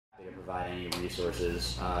provide any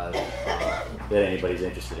resources that anybody's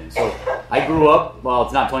interested in. So I grew up, well,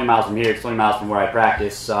 it's not 20 miles from here, it's 20 miles from where I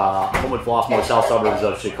practice, Homewood Flossmoor, south suburbs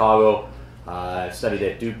of Chicago. Studied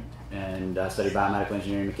at Duke and studied biomedical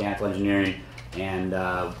engineering, mechanical engineering, and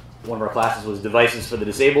one of our classes was devices for the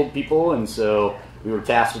disabled people, and so we were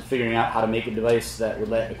tasked with figuring out how to make a device that would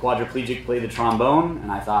let a quadriplegic play the trombone,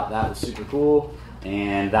 and I thought that was super cool,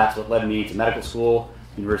 and that's what led me to medical school,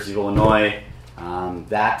 University of Illinois.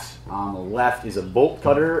 That on the left is a bolt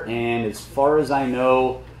cutter, and as far as I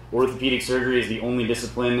know, orthopedic surgery is the only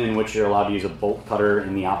discipline in which you're allowed to use a bolt cutter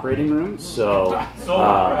in the operating room. So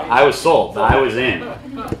I was sold. I was in.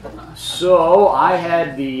 So I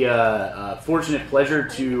had the fortunate pleasure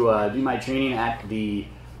to do my training at the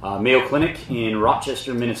Mayo Clinic in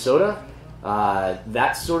Rochester, Minnesota.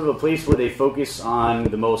 That's sort of a place where they focus on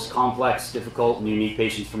the most complex, difficult, and unique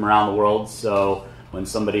patients from around the world. So when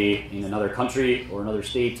somebody in another country or another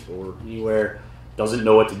state or anywhere doesn't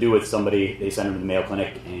know what to do with somebody, they send them to the Mayo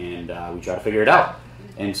Clinic, and we try to figure it out.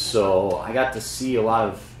 And so I got to see a lot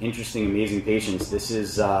of interesting, amazing patients. This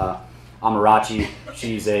is Amarachi.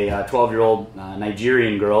 She's a 12-year-old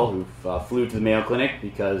Nigerian girl who flew to the Mayo Clinic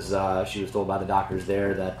because she was told by the doctors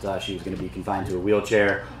there that she was going to be confined to a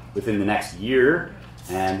wheelchair within the next year.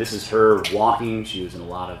 And this is her walking. She was in a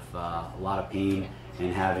lot of pain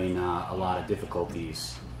and having a lot of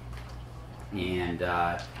difficulties. And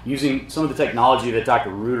using some of the technology that Dr.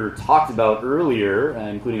 Reuter talked about earlier,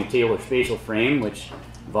 including a talar spatial frame, which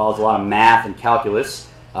involves a lot of math and calculus,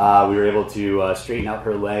 we were able to straighten out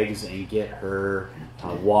her legs and get her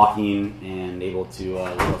walking and able to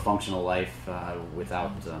live a functional life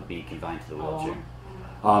without being confined to the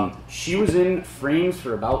wheelchair. She was in frames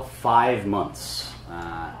for about 5 months,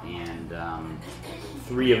 and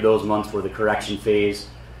 3 of those months were the correction phase.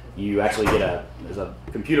 You actually get there's a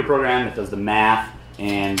computer program that does the math,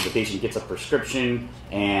 and the patient gets a prescription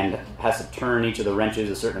and has to turn each of the wrenches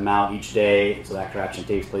a certain amount each day, so that correction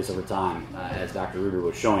takes place over time, as Dr. Reuter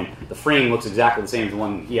was showing. The frame looks exactly the same as the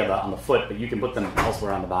one he had on the foot, but you can put them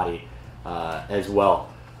elsewhere on the body as well.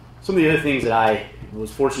 Some of the other things that I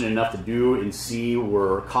was fortunate enough to do and see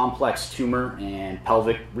were complex tumor and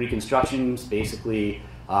pelvic reconstructions, basically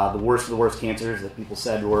the worst of the worst cancers that people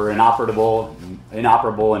said were inoperable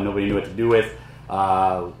and nobody knew what to do with.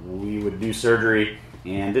 We would do surgery,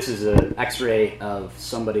 and this is an x-ray of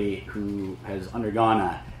somebody who has undergone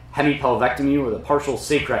a hemipelvectomy with a partial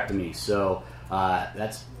sacrectomy. So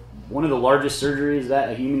that's one of the largest surgeries that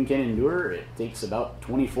a human can endure. It takes about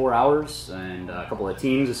 24 hours and a couple of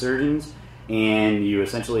teams of surgeons, and you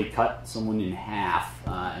essentially cut someone in half,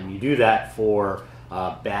 and you do that for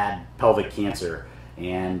bad pelvic cancer.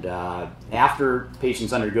 And after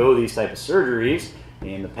patients undergo these type of surgeries,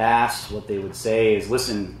 in the past, what they would say is,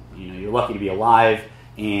 listen, you're lucky to be alive,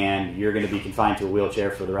 and you're going to be confined to a wheelchair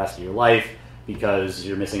for the rest of your life because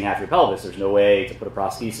you're missing half your pelvis. There's no way to put a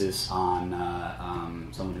prosthesis on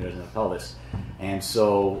someone who doesn't have a pelvis. And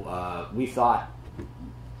so we thought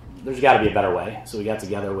there's got to be a better way. So we got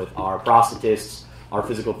together with our prosthetists, our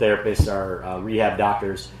physical therapists, our rehab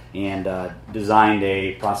doctors, and designed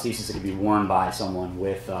a prosthesis that could be worn by someone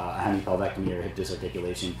with a hemipelvectomy or hip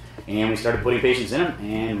disarticulation. And we started putting patients in them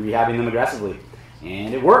and rehabbing them aggressively.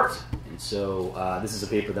 And it worked. And so this is a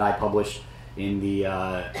paper that I published in the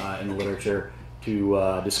literature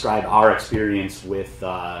to describe our experience with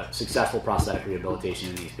successful prosthetic rehabilitation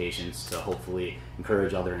in these patients, to hopefully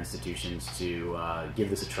encourage other institutions to give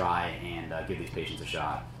this a try and give these patients a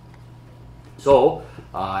shot. So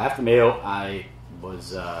after Mayo, I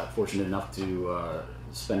was fortunate enough to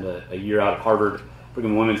spend a year out at Harvard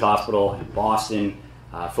Brigham and Women's Hospital in Boston,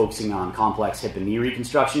 focusing on complex hip and knee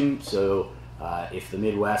reconstruction. So if the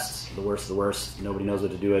Midwest, the worst of the worst, nobody knows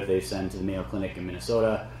what to do with, they send to the Mayo Clinic in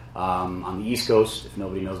Minnesota. On the East Coast, if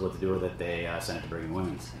nobody knows what to do with it, they send it to Brigham and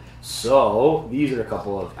Women's. So these are a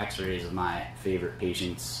couple of x-rays of my favorite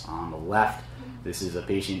patients. On the left, this is a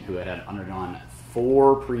patient who had undergone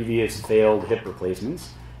 4 previous failed hip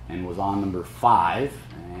replacements and was on number 5.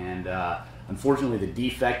 And unfortunately, the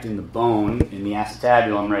defect in the bone in the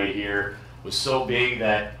acetabulum right here was so big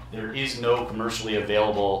that there is no commercially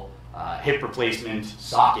available hip replacement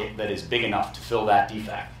socket that is big enough to fill that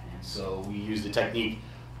defect. And so we used a technique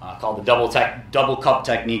called the double cup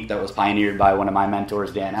technique that was pioneered by one of my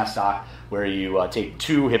mentors, Dan Estock, where you take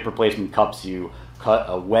 2 hip replacement cups, you cut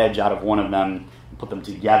a wedge out of one of them, and put them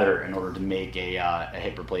together in order to make a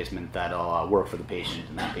hip replacement that'll work for the patient,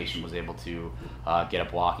 and that patient was able to get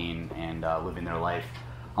up walking and living their life.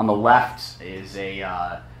 On the left is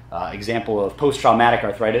a example of post-traumatic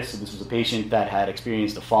arthritis. So this was a patient that had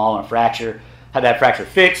experienced a fall and a fracture, had that fracture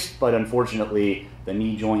fixed, but unfortunately the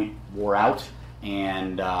knee joint wore out,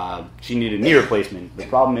 and she needed a knee replacement. The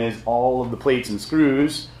problem is all of the plates and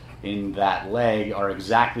screws in that leg are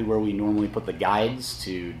exactly where we normally put the guides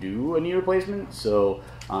to do a knee replacement. So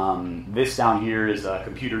this down here is a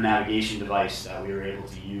computer navigation device that we were able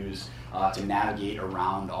to use to navigate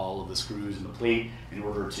around all of the screws in the plate in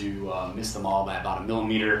order to miss them all by about 1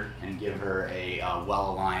 millimeter and give her a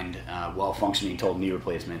well-aligned, well-functioning total knee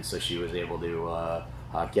replacement, so she was able to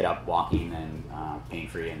get up walking and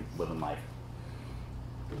pain-free and living life.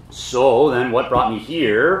 So then what brought me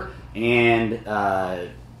here, and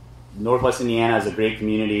Northwest Indiana is a great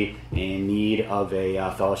community in need of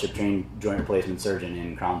a fellowship-trained joint replacement surgeon.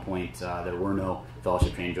 In Crown Point, there were no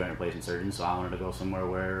fellowship-trained joint replacement surgeons, so I wanted to go somewhere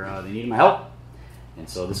where they needed my help. And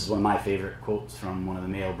so this is one of my favorite quotes from one of the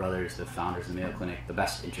Mayo brothers, the founders of the Mayo Clinic: "The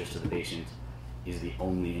best interest of the patient is the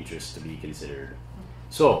only interest to be considered."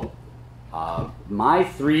 So my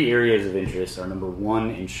 3 areas of interest are: number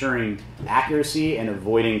 1, ensuring accuracy and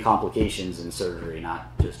avoiding complications in surgery,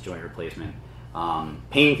 not just joint replacement.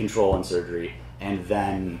 Pain control in surgery, and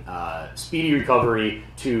then speedy recovery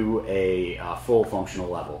to a full functional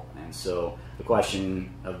level. And so the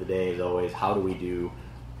question of the day is always, how do we do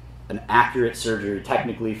an accurate surgery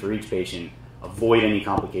technically for each patient, avoid any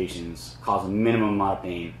complications, cause a minimum amount of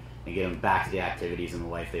pain, and get them back to the activities and the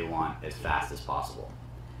life they want as fast as possible.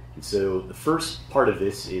 And so the first part of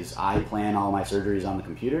this is I plan all my surgeries on the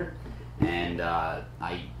computer, and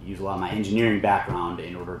I use a lot of my engineering background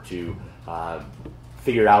in order to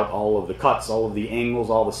figure out all of the cuts, all of the angles,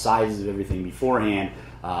 all the sizes of everything beforehand,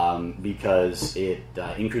 because it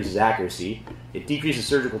increases accuracy. It decreases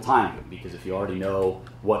surgical time, because if you already know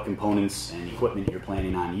what components and equipment you're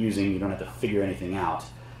planning on using, you don't have to figure anything out.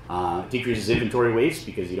 It decreases inventory waste,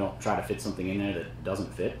 because you don't try to fit something in there that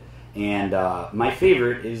doesn't fit. And my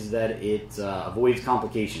favorite is that it avoids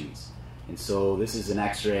complications. And so this is an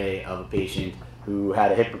x-ray of a patient who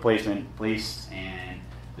had a hip replacement placed, and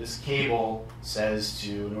this cable says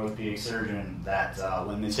to an orthopedic surgeon that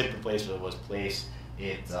when this hip replacement was placed,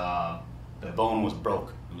 the bone was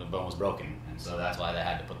broken, and so that's why they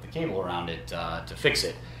had to put the cable around it to fix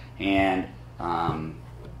it. And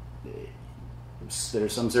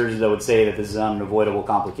there's some surgeons that would say that this is an unavoidable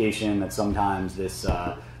complication, that sometimes this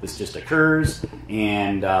just occurs,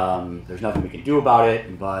 and there's nothing we can do about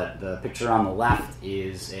it. But the picture on the left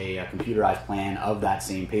is a computerized plan of that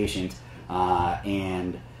same patient,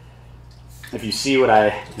 and if you see what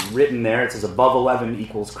I've written there, it says above 11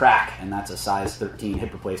 equals crack, and that's a size 13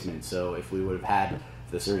 hip replacement. So if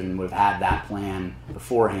the surgeon would have had that plan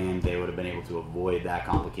beforehand, they would have been able to avoid that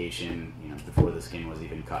complication, before the skin was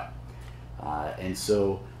even cut. And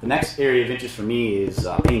so the next area of interest for me is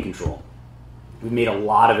pain control. We've made a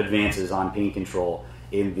lot of advances on pain control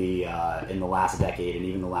in the last decade and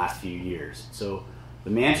even the last few years. So the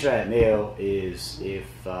mantra at Mayo is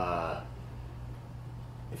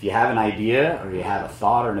if you have an idea or you have a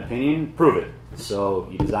thought or an opinion, prove it. So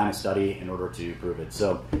you design a study in order to prove it.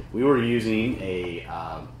 So we were using a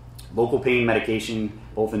local pain medication,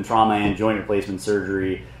 both in trauma and joint replacement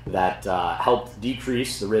surgery, that helped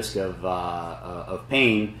decrease the risk of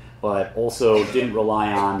pain, but also didn't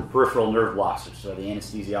rely on peripheral nerve blocks, so the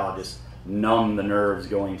anesthesiologist numb the nerves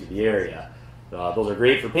going to the area. Those are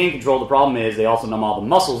great for pain control. The problem is they also numb all the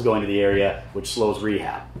muscles going to the area, which slows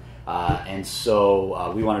rehab. And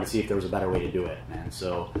so we wanted to see if there was a better way to do it. And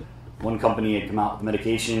so one company had come out with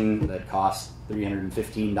medication that cost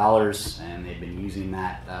 $315, and they'd been using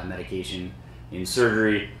that medication in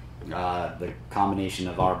surgery. The combination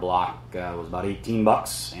of our block was about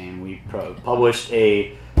 $18, and we published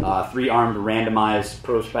a 3-armed randomized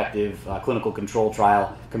prospective clinical control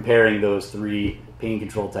trial comparing those 3 pain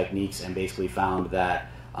control techniques, and basically found that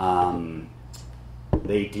the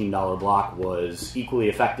 $18 block was equally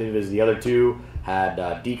effective as the other 2,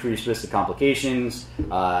 had decreased risk of complications,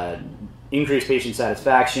 increased patient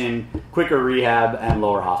satisfaction, quicker rehab, and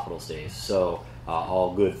lower hospital stays. So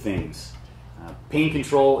all good things. Pain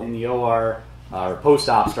control in the OR, or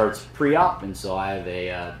post-op, starts pre-op, and so I have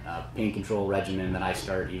a pain control regimen that I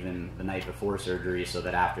start even the night before surgery, so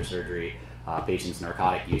that after surgery, patients'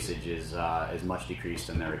 narcotic usage is much decreased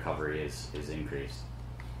and their recovery is increased.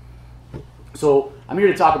 So I'm here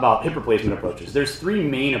to talk about hip replacement approaches. There's 3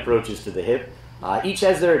 main approaches to the hip. Each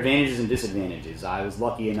has their advantages and disadvantages. I was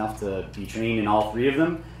lucky enough to be trained in all 3 of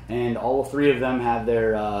them, and all 3 of them have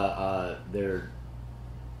their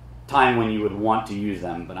time when you would want to use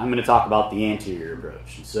them. But I'm going to talk about the anterior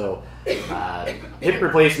approach. So hip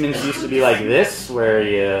replacements used to be like this, where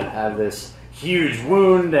you have this huge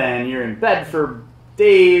wound and you're in bed for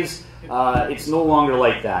days. It's no longer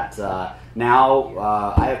like that. Now,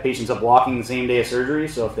 I have patients up walking the same day of surgery,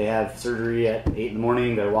 so if they have surgery at 8 in the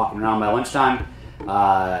morning, they're walking around by lunchtime.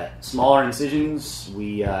 Smaller incisions,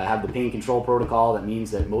 we have the pain control protocol. That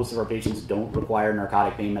means that most of our patients don't require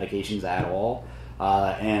narcotic pain medications at all,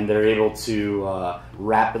 and they're able to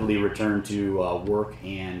rapidly return to work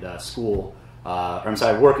and school,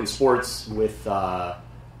 work and sports with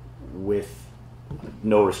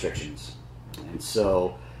no restrictions. And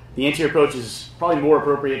so the anterior approach is probably more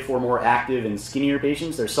appropriate for more active and skinnier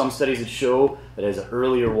patients. There's some studies that show that as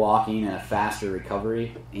earlier walking and a faster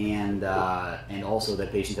recovery, and also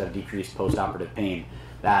that patients have decreased post-operative pain.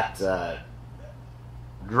 That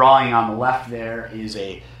drawing on the left there is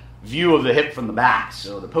a view of the hip from the back.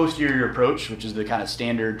 So the posterior approach, which is the kind of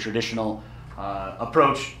standard traditional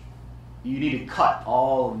approach, you need to cut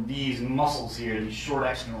all of these muscles here, these short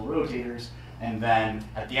external rotators, and then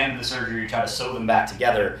at the end of the surgery you try to sew them back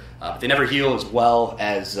together, but they never heal as well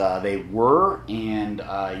as they were, and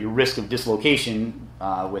your risk of dislocation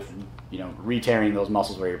with re-tearing those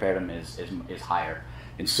muscles where you repaired them is higher.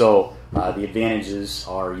 And so the advantages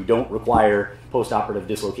are you don't require post-operative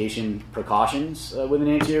dislocation precautions with an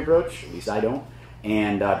anterior approach, at least I don't,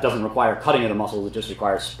 and it doesn't require cutting of the muscles, it just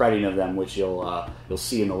requires spreading of them, which you'll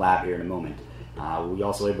see in the lab here in a moment. We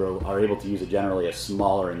also are able to use generally a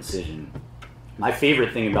smaller incision. My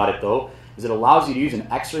favorite thing about it, though, is it allows you to use an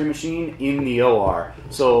x-ray machine in the OR.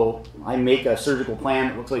 So I make a surgical plan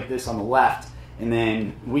that looks like this on the left, and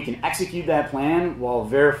then we can execute that plan while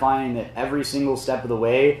verifying that every single step of the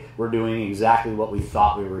way we're doing exactly what we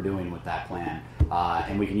thought we were doing with that plan.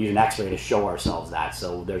 And we can use an x-ray to show ourselves that.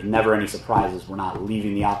 So there's never any surprises. We're not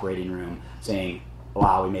leaving the operating room saying,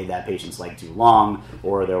 wow, we made that patient's leg too long,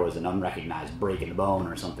 or there was an unrecognized break in the bone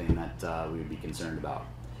or something that we would be concerned about.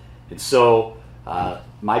 And so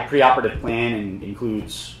my preoperative plan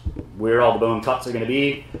includes where all the bone cuts are going to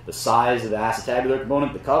be, the size of the acetabular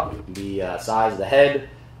component, the cup, the size of the head,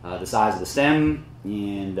 the size of the stem,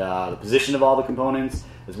 and the position of all the components,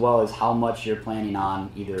 as well as how much you're planning on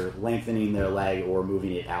either lengthening their leg or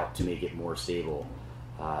moving it out to make it more stable.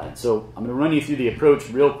 So I'm going to run you through the approach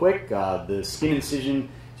real quick. The skin incision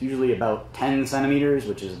is usually about 10 centimeters,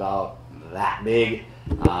 which is about that big,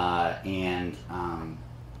 and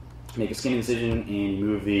make a skin incision and you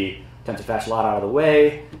move the tensor fasciolata out of the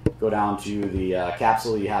way, go down to the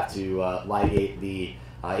capsule. You have to ligate the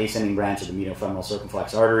ascending branch of the medial-femoral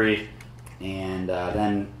circumflex artery, and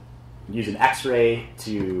then use an x-ray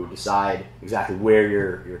to decide exactly where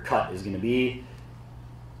your cut is going to be.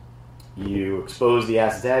 You expose the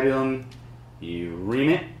acetabulum, you ream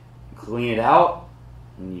it, clean it out,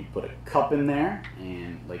 and you put a cup in there,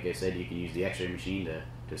 and like I said, you can use the x-ray machine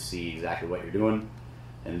to see exactly what you're doing.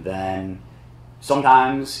 And then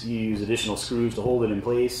sometimes you use additional screws to hold it in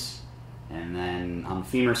place, and then on the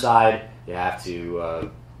femur side you have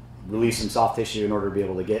to release some soft tissue in order to be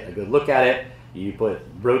able to get a good look at it. You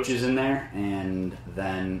put broaches in there, and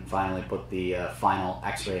then finally put the final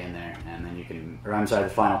x-ray in there, and then you can, the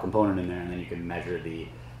final component in there, and then you can measure the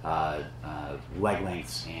leg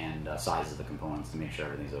lengths and size of the components to make sure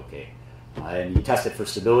everything's okay. And you test it for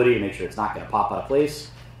stability to make sure it's not going to pop out of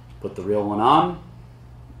place. Put the real one on,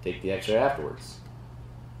 take the x-ray afterwards.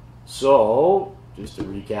 So, just to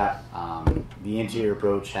recap, the anterior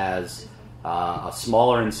approach has a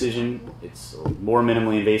smaller incision. It's more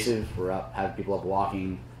minimally invasive. We're having people up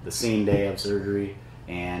walking the same day of surgery,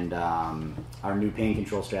 and our new pain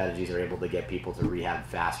control strategies are able to get people to rehab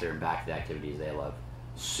faster and back to the activities they love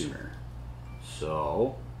sooner.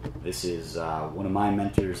 So this is one of my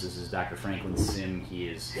mentors. This is Dr. Franklin Sim. He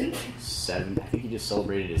is I think he just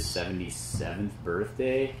celebrated his 77th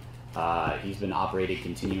birthday. He's been operated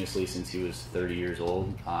continuously since he was 30 years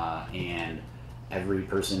old, and every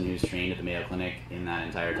person who's trained at the Mayo Clinic in that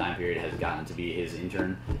entire time period has gotten to be his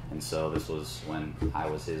intern, and so this was when I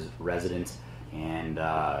was his resident, and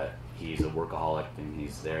he's a workaholic, and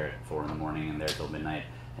he's there at 4 in the morning and there till midnight,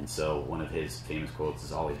 and so one of his famous quotes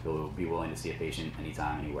is always be willing to see a patient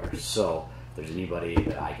anytime, anywhere. So if there's anybody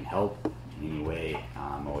that I can help in any way,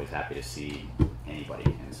 I'm always happy to see anybody,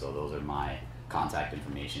 and so those are my contact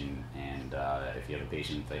information, and if you have a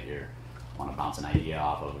patient that you want to bounce an idea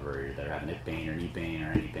off of, or they're having hip pain or knee pain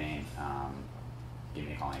or any pain, give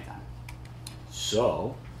me a call anytime.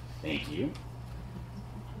 So, thank you,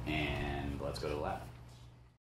 and let's go to the lab.